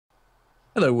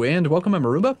Hello and welcome, I'm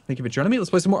Arumba. Thank you for joining me. Let's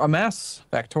play some more AMASS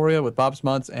Factorio with Bob's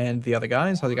Mods and the other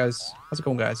guys. How's it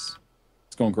going, guys?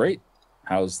 It's going great.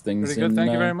 How's things Pretty good, in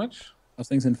thank you very much. how's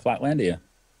things in Flatlandia?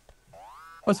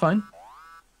 Oh, it's fine.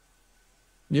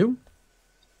 You?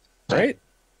 Great.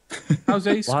 How's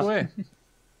A square?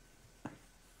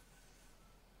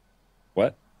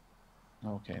 What?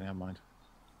 Okay, never mind.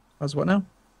 How's what now?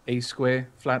 A square,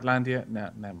 Flatlandia? No,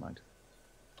 never mind.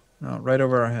 Oh, right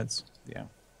over our heads. Yeah.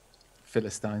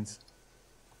 Philistines.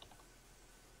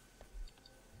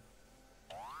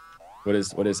 What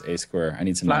is A square? I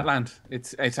need to know. Flatland.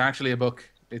 It's actually a book.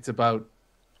 It's about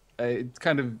it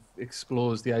kind of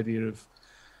explores the idea of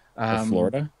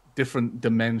Florida? different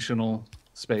dimensional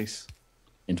space.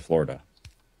 In Florida.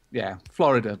 Yeah,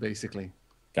 Florida basically.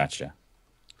 Gotcha.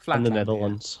 And the Flatlandia.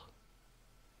 Netherlands.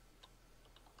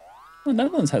 Well,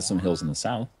 Netherlands has some hills in the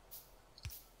south.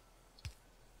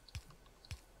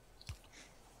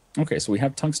 Okay, so we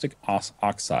have tungsten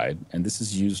oxide, and this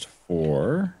is used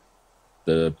for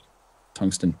the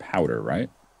tungsten powder, right?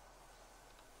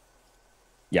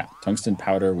 Yeah, tungsten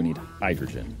powder, we need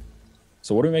hydrogen.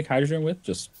 So what do we make hydrogen with?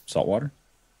 Just salt water?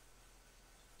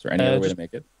 Is there any other way to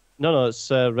make it? No, it's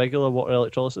regular water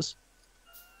electrolysis.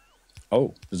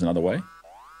 Oh, there's another way?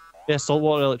 Yeah, salt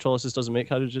water electrolysis doesn't make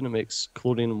hydrogen, it makes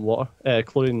chlorine and water.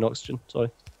 Chlorine and oxygen,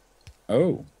 sorry.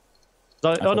 Oh,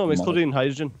 Oh thought no, it makes the chlorine and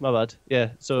hydrogen, my bad. Yeah,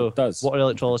 so it does. water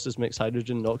electrolysis makes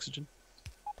hydrogen and oxygen.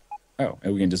 Oh,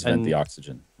 and we can just vent And- the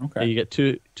oxygen. Yeah, Okay, you get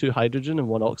two hydrogen and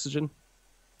one oxygen.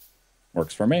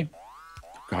 works for me.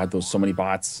 God, those so many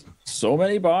bots. So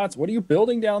many bots. What are you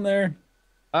building down there?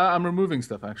 I'm removing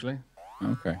stuff actually.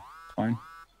 Okay, fine.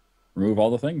 Remove all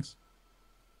the things.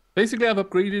 Basically, I've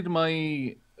upgraded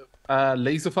my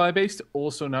laser fire base to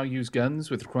also now use guns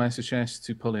with requester chests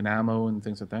to pull in ammo and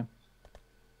things like that.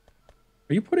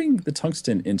 Are you putting the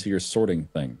tungsten into your sorting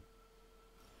thing?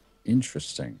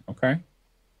 Interesting. Okay.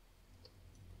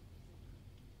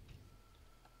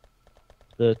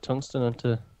 The tungsten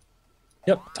into...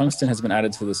 Yep, tungsten has been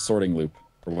added to the sorting loop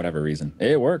for whatever reason.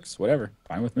 It works. Whatever.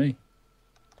 Fine with me.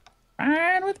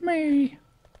 Fine with me.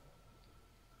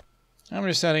 I'm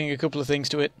just adding a couple of things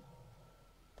to it.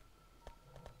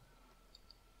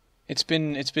 It's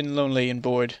been lonely and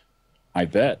bored. I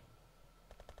bet.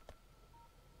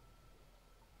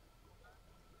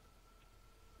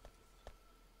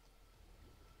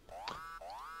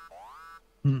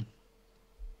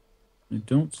 I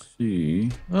don't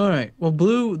see. All right. Well,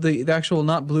 blue, the actual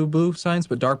not blue science,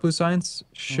 but dark blue science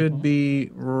should be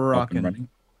Up and rocking. running.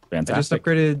 I just Fantastic.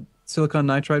 upgraded silicon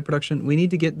nitride production. We need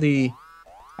to get the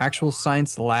actual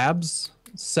science labs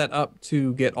set up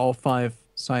to get all 5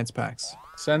 science packs.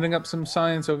 Sending up some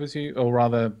science over to you, or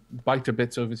rather, biter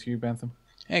bits over to you, Bentham.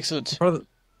 Excellent.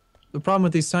 The problem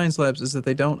with these science labs is that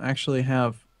they don't actually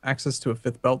have access to a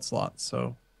 5th belt slot,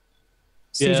 so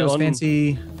Yeah, Steejo's on-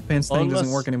 fancy thing doesn't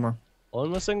unless- work anymore. On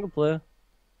my single player,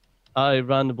 I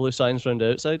ran the blue science round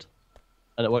the outside,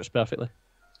 and it works perfectly.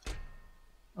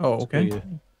 Oh, okay. you.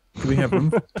 Do we have room?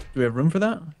 Do we have room for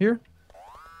that here?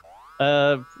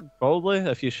 Probably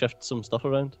if you shift some stuff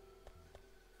around.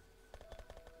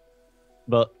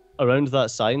 But around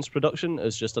that science production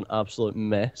is just an absolute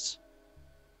mess.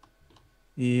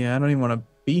 Yeah, I don't even want to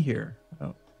be here.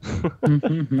 I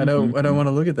don't want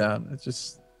to look at that.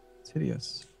 It's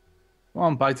hideous. Come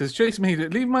on, biters, chase me.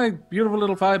 Leave my beautiful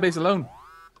little fire base alone.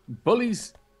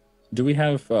 Bullies. Do we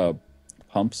have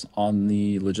pumps on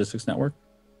the logistics network?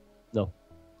 No.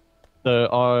 There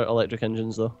are electric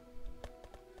engines though.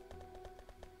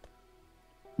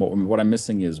 What I'm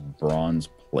missing is bronze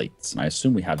plates, and I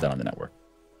assume we have that on the network.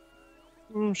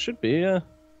 Should be, yeah.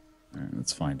 All right,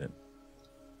 let's find it.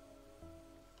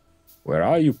 Where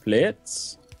are you,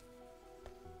 plates?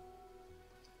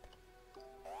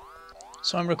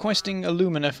 So I'm requesting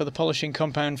alumina for the polishing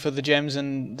compound for the gems,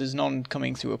 and there's none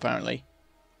coming through apparently.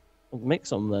 Well, make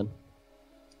some then.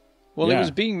 Well, Yeah. it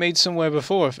was being made somewhere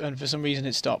before, and for some reason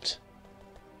it stopped.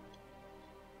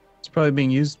 It's probably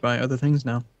being used by other things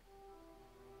now.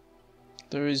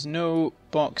 There is no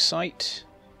bauxite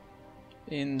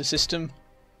in the system.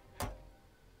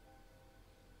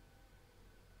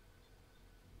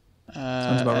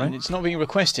 Sounds about and right. it's not being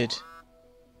requested,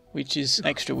 which is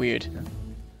extra weird.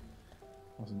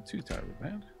 Wasn't too terribly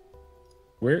bad.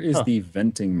 Where is Huh. the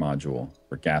venting module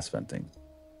for gas venting?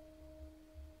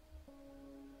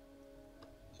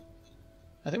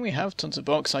 I think we have tons of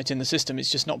bauxite in the system,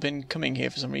 it's just not been coming here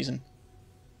for some reason.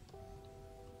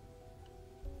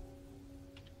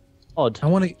 Odd. I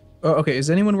want to. Oh, okay, is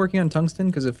anyone working on tungsten?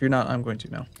 Because if you're not, I'm going to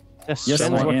now. Yes, Yes,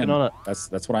 Shen's I working am. on it.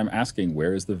 That's what I'm asking.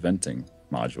 Where is the venting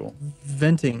module?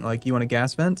 Venting, like you want a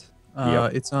gas vent?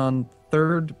 Yep. It's on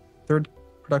third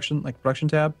production, like production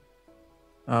tab.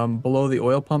 Below the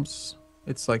oil pumps,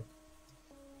 it's like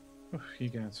Oh, you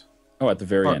guys. Oh, at the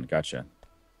very Part. end. Gotcha.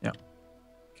 Yeah.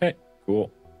 Okay,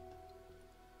 cool.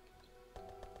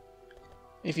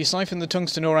 If you siphon the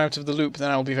tungsten ore out of the loop,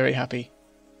 then I'll be very happy.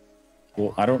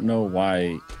 Well, I don't know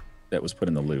why that was put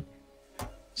in the loop.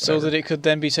 So that it could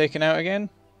then be taken out again?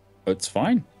 But it's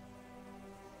fine.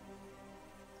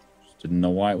 Just didn't know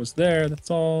why it was there,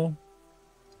 that's all.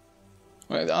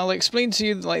 Well, I'll explain to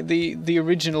you like the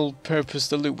original purpose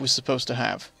the loop was supposed to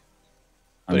have.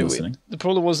 I'm listening. The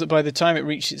problem was that by the time it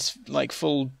reached its like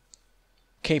full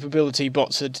capability,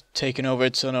 bots had taken over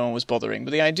it, so no one was bothering.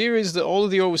 But the idea is that all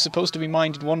of the ore was supposed to be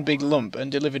mined in one big lump and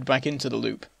delivered back into the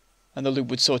loop, and the loop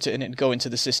would sort it and it'd go into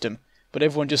the system. But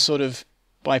everyone just sort of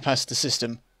bypassed the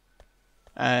system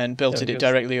and belted it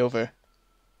directly over.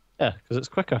 Yeah, because it's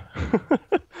quicker.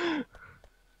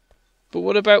 But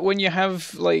what about when you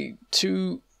have like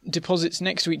two deposits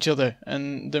next to each other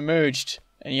and they're merged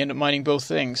and you end up mining both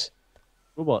things?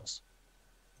 Robots.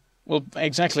 Well,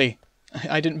 exactly.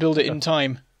 I didn't build it in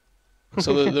time,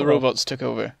 so the robots took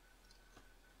over.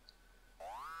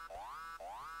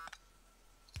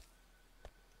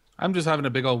 I'm just having a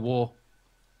big old war.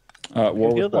 War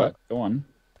hear with what? that? Go on.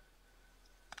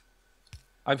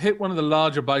 I've hit one of the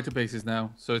larger biter bases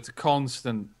now, so it's a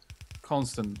constant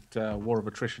war of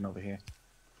attrition over here.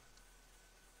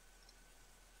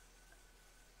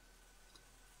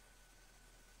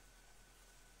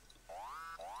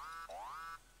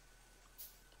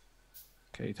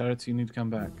 Okay, turrets, you need to come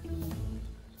back.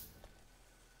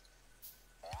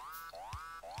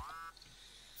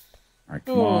 All right,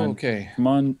 come on. Okay. Come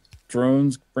on,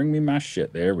 drones, bring me my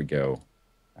shit. There we go.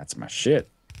 That's my shit.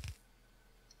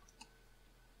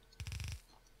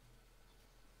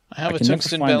 I have I a can never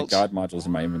tungsten find belt. the god modules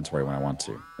in my inventory when I want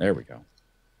to. There we go.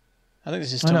 I think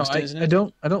this is I know. tungsten, isn't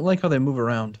it? I don't like how they move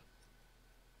around.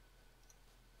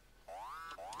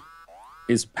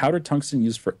 Is powdered tungsten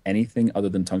used for anything other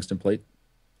than tungsten plate?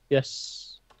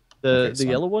 Yes. Okay, The so-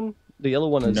 yellow one? The yellow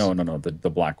one is... No, the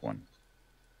black one.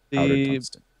 Powdered the...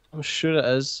 tungsten. I'm sure it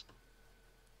is.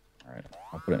 All right,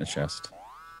 I'll put it in the chest.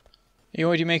 Are you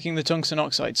already making the tungsten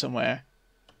oxide somewhere?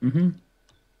 Mm-hmm. Is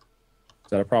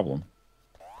that a problem?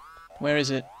 Where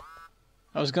is it?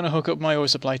 I was going to hook up my ore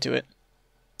supply to it.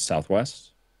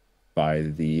 Southwest, by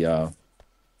the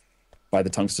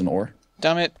tungsten ore.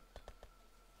 Damn it.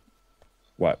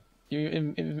 What?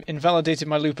 You invalidated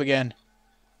my loop again.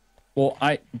 Well,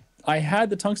 I had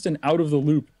the tungsten out of the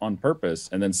loop on purpose,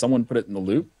 and then someone put it in the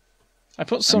loop. I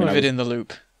put some of it in the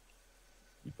loop.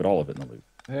 You put all of it in the loop.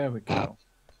 There we go.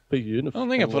 But I don't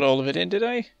think I put all of it in, did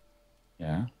I?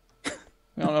 Yeah.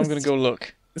 No, I'm going to go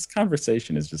look. This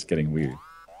conversation is just getting weird.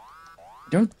 I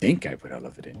don't think I put all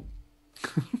of it in.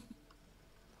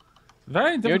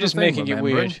 Very difficult You're just thing, making it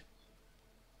remembering. weird.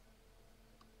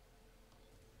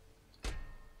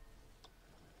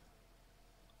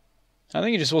 I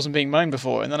think it just wasn't being mined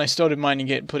before, and then I started mining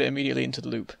it and put it immediately into the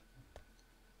loop.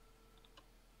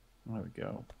 There we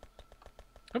go.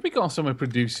 Have we got somewhere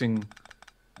producing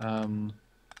Go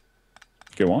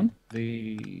on.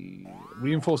 the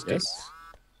reinforced Yes. gates?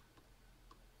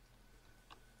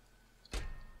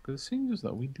 Because it seems as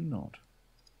though we do not.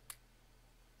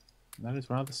 And that is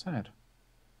rather sad.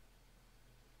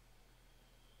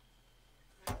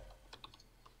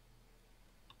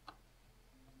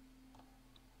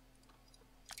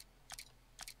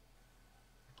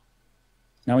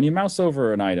 Now, when you mouse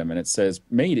over an item and it says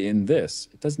made in this,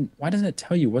 it doesn't. Why doesn't it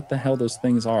tell you what the hell those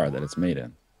things are that it's made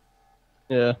in?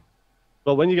 Yeah.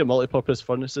 Well, when you get multi-purpose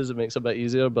furnaces, it makes it a bit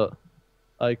easier, but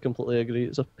I completely agree.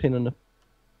 It's a pain in the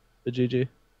GG.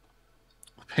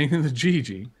 Pain in the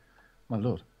GG? My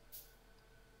lord.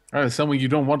 Alright, someone you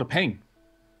don't want to pain.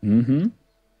 Mm-hmm.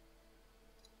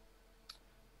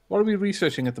 What are we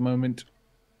researching at the moment?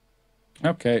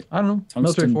 Okay. I don't know.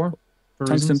 Military Tungsten- 4 for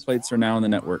Tungsten reasons. plates are now in the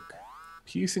network.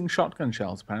 Piercing shotgun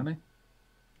shells, apparently.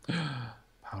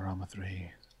 Power armor 3.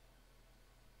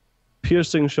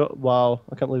 Piercing shot. Wow,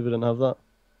 I can't believe we didn't have that.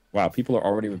 Wow, people are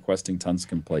already requesting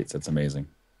tungsten plates. That's amazing.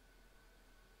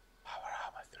 Power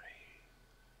armor 3.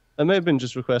 It may have been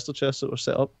just requester chests that were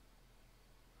set up.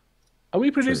 Are we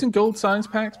producing gold science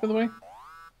packs, by the way?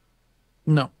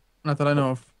 No, not that I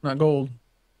know of. Not gold.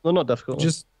 They're not difficult.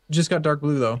 Just got dark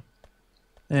blue though,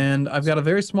 and I've got a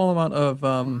very small amount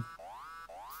of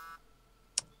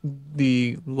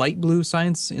the light blue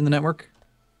science in the network.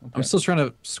 Okay. I'm still trying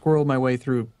to squirrel my way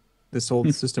through this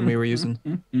old system we were using.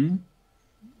 Mm-hmm.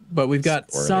 But we've got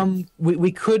Squirrely. some.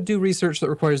 We could do research that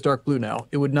requires dark blue now.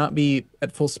 It would not be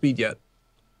at full speed yet.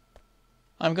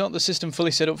 I've got the system fully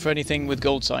set up for anything with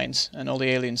gold science and all the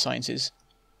alien sciences.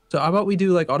 So how about we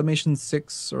do like automation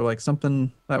 6 or like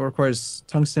something that requires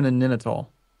tungsten and nitinol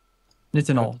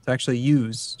to actually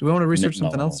use. Do we want to research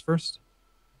something Nitinol. else first?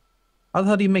 How the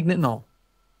hell do you make nitinol?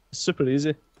 Super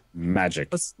easy.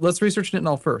 Magic. Let's research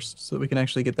nitinol first so that we can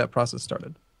actually get that process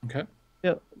started. Okay.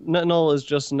 Yeah, nitinol is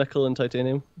just nickel and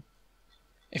titanium.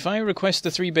 If I request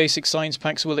the 3 basic science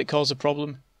packs, will it cause a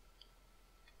problem?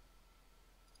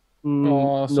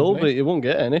 No, Possibly. but you won't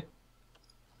get any.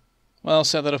 Well, I'll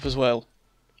set that up as well.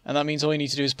 And that means all you need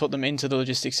to do is put them into the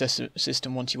logistics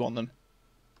system once you want them.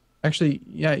 Actually,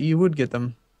 yeah, you would get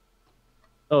them.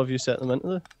 Oh, have you set them into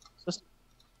the system?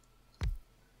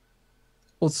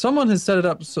 Well, someone has set it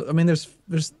up. So I mean, there's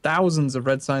thousands of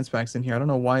red science packs in here. I don't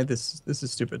know why this is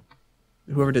stupid.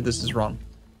 Whoever did this is wrong.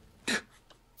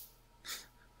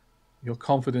 Your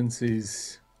confidence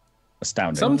is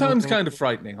Astounding. sometimes kind of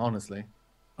frightening, honestly.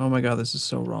 Oh my god, this is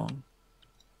so wrong.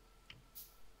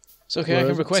 It's okay, I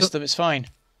can request them, it's fine.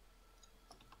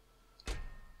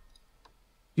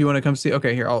 You want to come see?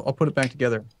 Okay, here I'll put it back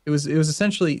together. It was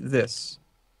essentially this.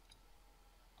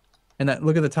 And that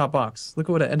look at the top box. Look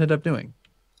at what it ended up doing.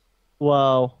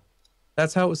 Wow.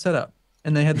 That's how it was set up.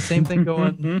 And they had the same thing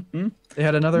going. They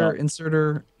had another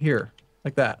inserter here,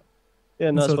 like that. Yeah,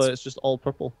 and that's so why it's- it's just all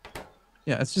purple.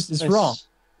 Yeah, it's Nice. wrong.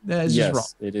 Yeah, it's just wrong.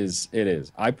 Yes, it is. It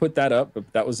is. I put that up,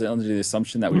 but that was under the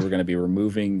assumption that we were going to be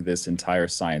removing this entire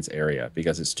science area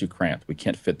because it's too cramped. We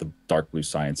can't fit the dark blue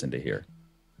science into here.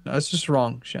 No, it's just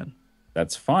wrong, Shen.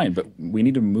 That's fine, but we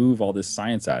need to move all this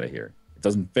science out of here. It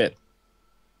doesn't fit.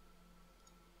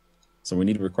 So we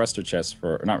need a requester chest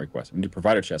for, or not request, we need a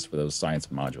provider chest for those science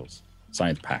modules,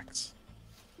 science packs.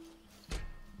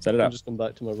 Set it I'm up. just going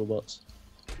back to my robots.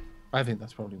 I think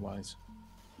that's probably wise.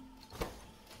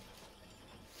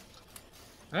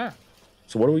 Ah,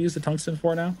 So what do we use the tungsten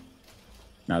for now?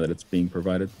 Now that it's being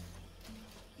provided?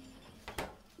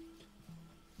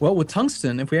 Well, with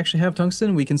tungsten, if we actually have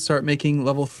tungsten, we can start making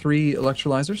level 3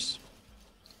 electrolyzers.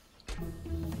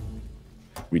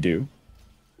 We do.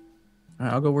 All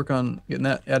right, I'll go work on getting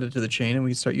that added to the chain, and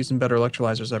we can start using better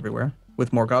electrolyzers everywhere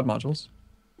with more god modules.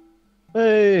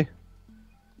 Hey!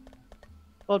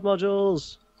 God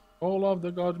modules! all of the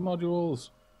god modules.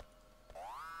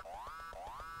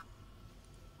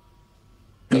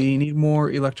 We need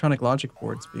more electronic logic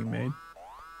boards being made.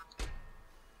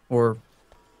 Or,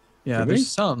 yeah, Do we? there's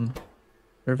some.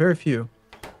 There are very few.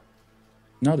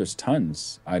 No, there's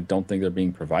tons. I don't think they're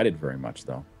being provided very much,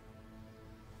 though.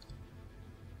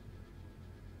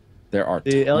 There are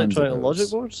The tons electronic of those.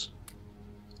 logic boards?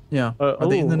 Yeah. Are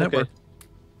they in the okay. network?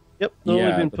 Yep, they're Yeah,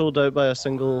 only being but- pulled out by a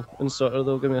single inserter,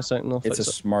 though. Give me a second, I'll It's fix a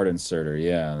it. smart inserter.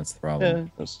 Yeah, that's the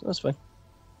problem. Yeah, that's fine.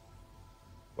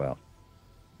 Well,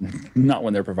 not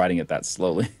when they're providing it that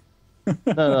slowly.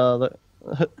 No,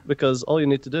 because all you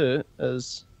need to do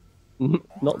is not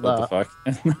What that.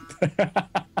 the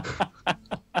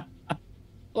fuck?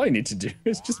 All you need to do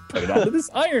is just put it onto this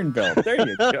iron belt. There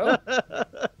you go.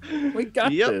 We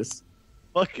got Yep. this.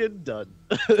 Fucking done.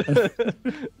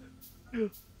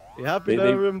 You happy They- now,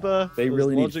 they- Arumba? They Those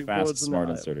really need logic fast, boards and smart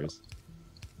that. inserters.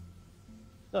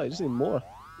 No, you just need more.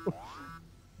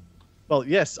 Well,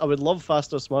 yes, I would love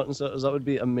faster smart inserters. That would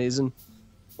be amazing.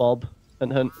 Bob,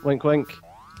 hint, hint, wink, wink.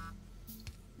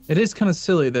 It is kind of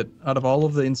silly that out of all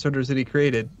of the inserters that he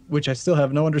created, which I still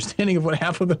have no understanding of what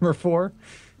half of them are for,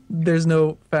 there's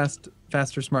no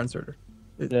faster smart inserter.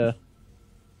 Yeah.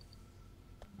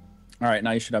 All right,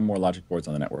 now you should have more logic boards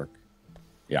on the network.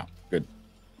 Yeah, good.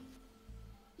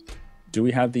 Do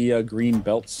we have the green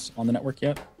belts on the network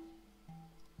yet?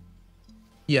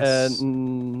 Yes.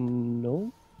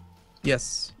 No.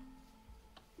 Yes.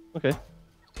 Okay.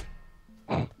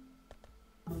 I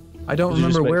don't Did you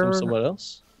just remember make them where. somewhere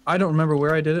else? I don't remember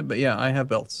where I did it, but yeah, I have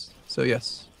belts. So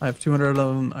yes, I have 200 of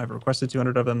them. I've requested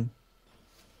 200 of them.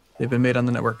 They've been made on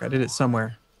the network. I did it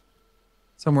somewhere.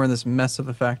 Somewhere in this mess of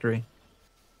a factory.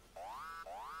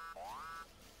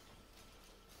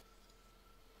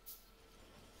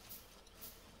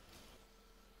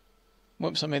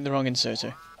 Whoops, I made the wrong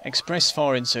inserter. Express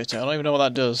 4 inserter. I don't even know what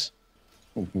that does.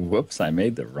 Whoops, I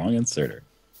made the wrong inserter.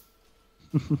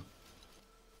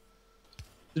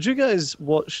 Did you guys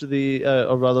watch the,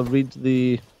 or rather read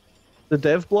the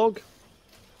dev blog?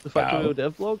 The Factorio Wow.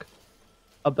 dev blog?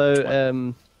 About,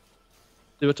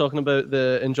 they were talking about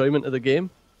the enjoyment of the game.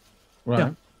 Right.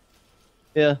 Yeah.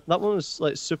 Yeah, that one was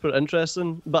like super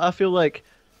interesting. But I feel like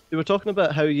they were talking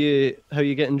about how you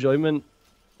get enjoyment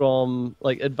from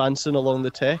like advancing along the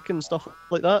tech and stuff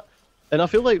like that. And I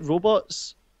feel like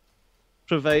robots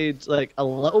provide like a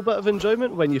little bit of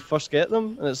enjoyment when you first get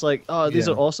them, and it's like, oh, these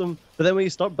Yeah. are awesome. But then when you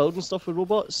start building stuff with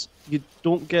robots, you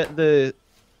don't get the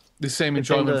same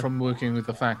enjoyment from working with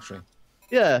the factory.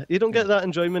 you don't get that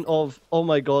enjoyment of, oh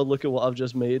my god, look at what I've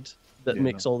just made that Yeah,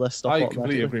 makes all this stuff I automatically.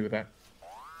 completely agree with that.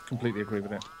 Completely agree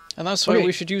with that. And that's why Okay.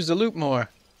 we should use the loop more.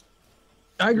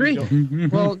 I agree.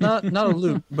 Well, not a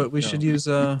loop, but we should use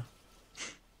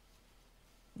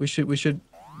we should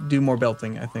do more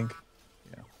belting, I think.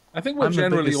 I think we're I'm the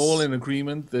generally biggest- all in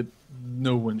agreement that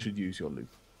no one should use your loop.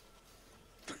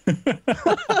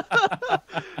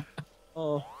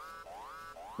 Oh,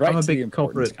 Right I'm a to the big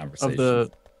important culprit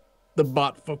of the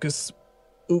bot focus.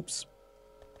 Oops.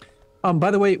 By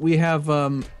the way, we have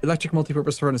electric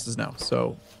multipurpose furnaces now,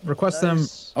 so request them.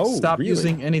 nice. Oh, Stop really?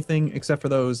 using anything except for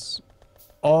those.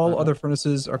 All other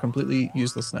furnaces are completely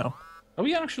useless now. Are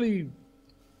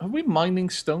we mining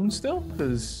stone still?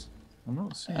 Because I'm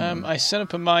not seeing them. I set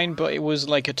up a mine, but it was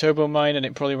like a turbo mine, and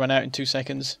it probably ran out in 2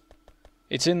 seconds.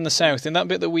 It's in the south, in that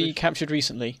bit that we captured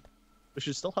recently. We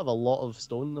should still have a lot of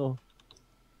stone though.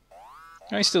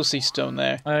 I still see stone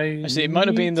there. I see, it might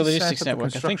have been need the to set logistics up the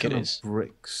network, I think it construction of is.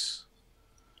 Bricks.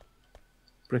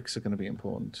 Bricks are going to be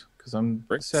important because I'm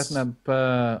Bricks? setting up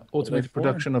are they automated for?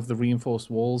 production of the reinforced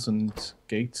walls and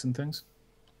gates and things.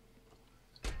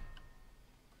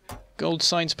 Gold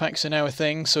science packs are now a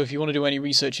thing, so if you want to do any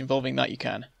research involving that, you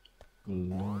can.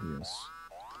 Glorious.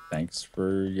 Thanks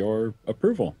for your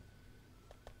approval.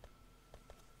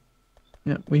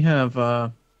 Yeah, we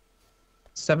have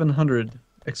 700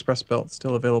 express belts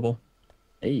still available,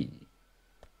 Hey.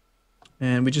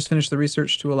 and we just finished the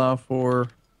research to allow for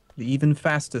the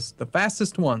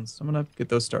fastest ones. I'm gonna get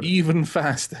those started. Even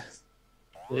faster.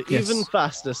 The Yes. even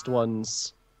fastest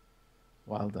ones.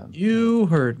 Well done. You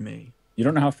heard me. You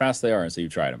don't know how fast they are until you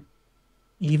tried them.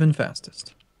 Even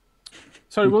fastest.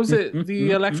 Sorry, what was it?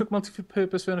 The electric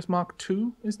multi-purpose furnace Mark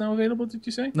II is now available, did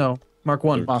you say? No, Mark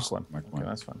 1. Mark 1. Mark Okay, one.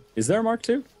 that's fine. Is there a Mark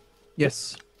II?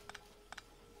 Yes.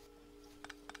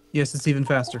 Yes, it's even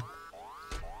faster.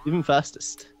 Even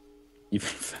fastest. Even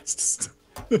fastest.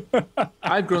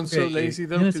 I've grown so Okay, lazy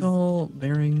though. 'cause Unital,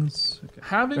 bearings. Okay.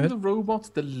 having Go ahead. the robots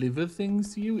deliver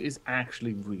things to you is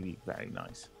actually really very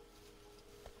nice.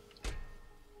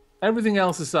 Everything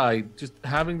else aside, just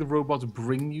having the robots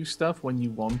bring you stuff when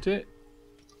you want it,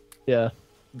 Yeah.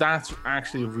 that's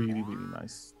actually a really, really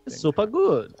nice thing. It's super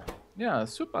good. Yeah,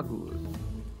 super good.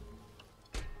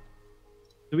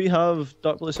 Do we have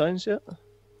Dark Blue Science yet?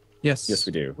 Yes. Yes,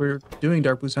 we do. We're doing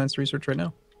dark blue science research right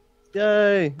now.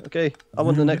 Yay! Okay, I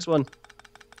want the next one.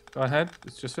 Go ahead,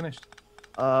 it's just finished.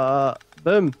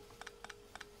 Boom.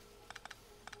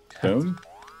 Boom.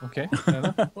 Okay, fair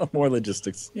enough. More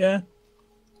logistics. Yeah.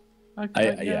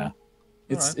 Yeah.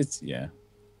 It's Alright. it's yeah.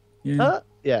 Yeah.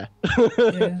 Yeah.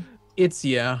 Yeah. It's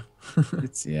yeah.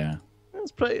 It's yeah.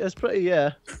 It's pretty.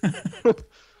 Yeah.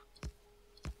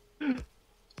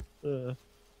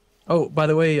 Oh, by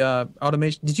the way,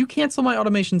 automation. Did you cancel my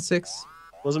automation 6?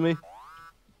 Wasn't me.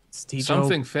 Steejo.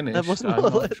 Something finished. That wasn't I'm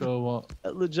what not it- sure what.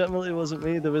 It legitimately wasn't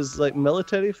me. There was like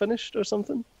military finished or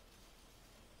something.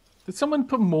 Did someone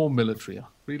put more military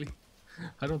up? Really?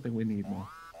 I don't think we need more.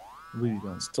 Really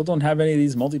don't. Still don't have any of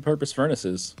these multi-purpose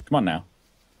furnaces. Come on now.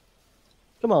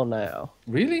 Come on now.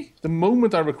 Really? The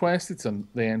moment I requested some,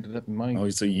 they ended up in mine. Oh,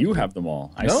 so you have them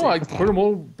all. I No, see. I put them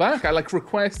all back. I like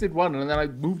requested one, and then I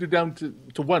moved it down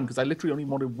to one because I literally only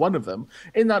wanted one of them.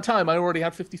 In that time, I already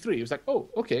had 53. It was like, oh,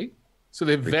 okay. So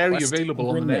they're very Request available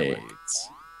on the network. grenades.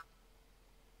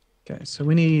 Okay, so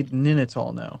we need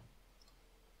Ninitol now.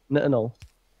 Nitinol.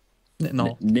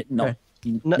 Nitinol. No. Okay.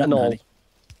 Nitinol.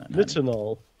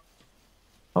 Nitinol.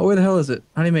 Oh, where the hell is it?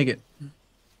 How do you make it?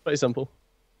 Pretty simple.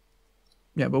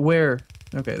 Yeah, but where?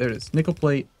 Okay, there it is. Nickel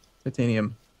plate,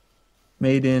 titanium,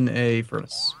 made in a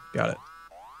furnace. Got it.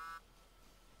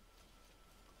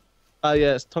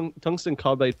 Yeah, it's tungsten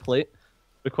carbide plate.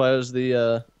 Requires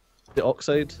the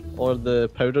oxide or the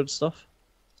powdered stuff.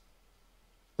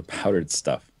 The powdered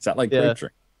stuff. Is that like Yeah.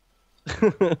 grape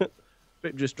drink?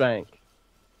 Grape juice drank.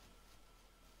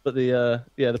 But the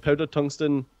powdered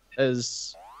tungsten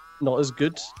is not as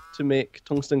good to make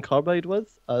tungsten carbide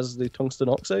with as the tungsten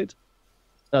oxide.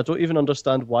 And I don't even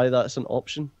understand why that's an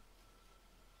option.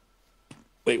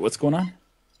 Wait, what's going on?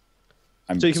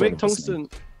 I'm So you can sort make of listening.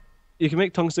 tungsten. You can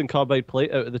make tungsten carbide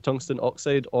plate out of the tungsten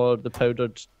oxide or the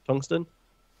powdered tungsten.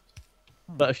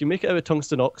 But if you make it out of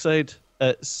tungsten oxide,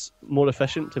 it's more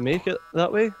efficient to make it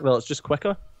that way. Well, it's just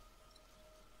quicker.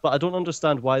 But I don't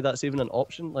understand why that's even an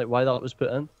option, like why that was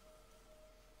put in.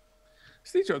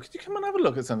 Steejo, could you come and have a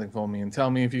look at something for me and tell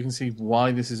me if you can see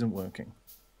why this isn't working?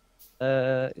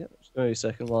 Yeah, just give me a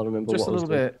second while I remember Just what a I was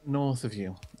little doing. bit north of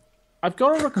you. I've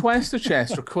got to request a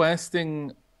chest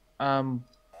requesting all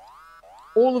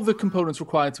of the components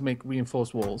required to make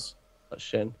reinforced walls. That's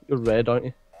Shen. You're red, aren't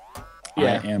you?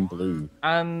 Yeah. I am blue.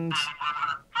 And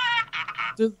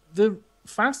the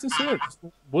fast and serious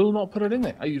will not put it in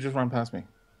there. Oh, you just ran past me.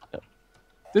 Yep.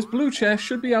 This blue chest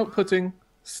should be outputting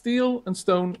steel and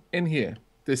stone in here.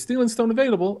 There's steel and stone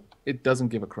available. It doesn't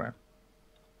give a crap.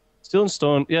 Steel and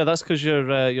stone. Yeah, that's because your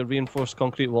reinforced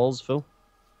concrete walls, Phil.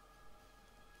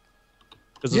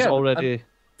 Because there's already...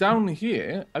 Down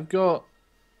here, I've got...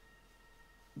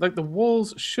 Like, the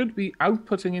walls should be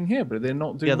outputting in here, but they're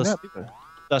not doing that either.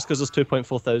 That's because there's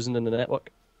 2.4 thousand in the network.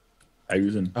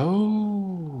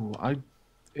 Oh,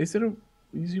 is there an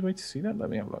easy way to see that? Let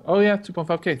me have a look. Oh, yeah,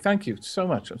 2.5k. Thank you so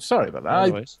much. I'm sorry about that.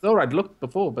 I thought I'd looked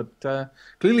before, but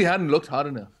clearly hadn't looked hard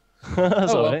enough.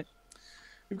 That's all right.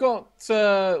 We've got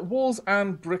walls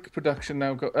and brick production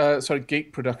now.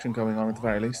 Gate production going on at the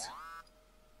very least.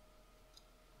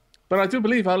 But I do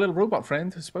believe our little robot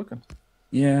friend has spoken.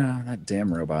 Yeah, that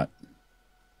damn robot.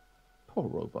 Poor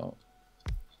robot.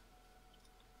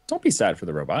 Don't be sad for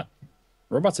the robot.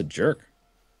 Robot's a jerk.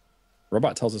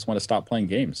 Robot tells us when to stop playing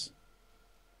games.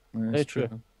 That's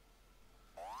true.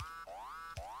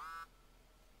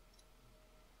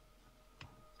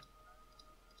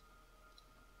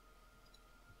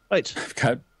 Right. I've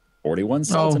got 41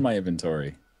 salt in my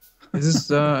inventory. Is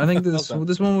this? I think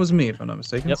this one was me, if I'm not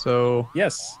mistaken. Yep. So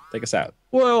Yes, take us out.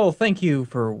 well, thank you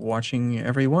for watching,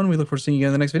 everyone. We look forward to seeing you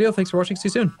in the next video. Thanks for watching. See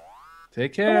you soon.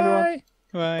 Take care, everyone.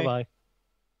 Bye. Bye-bye.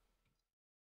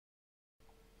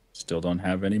 Still don't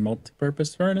have any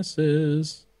multi-purpose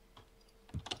furnaces.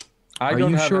 I Are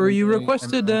don't you have sure you anything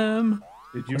requested them?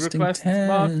 Did you Requesting request 10.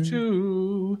 Mark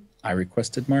II? I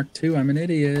requested Mark II. I'm an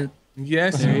idiot.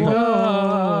 Yes, There you you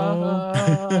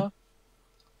are.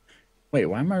 Wait,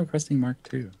 why am I requesting Mark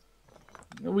II?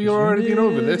 We already been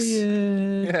over this.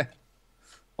 Idiot. Yeah.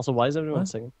 Also, why is everyone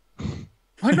singing?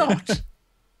 Why not?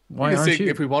 Why We can aren't sing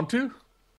you? if we want to.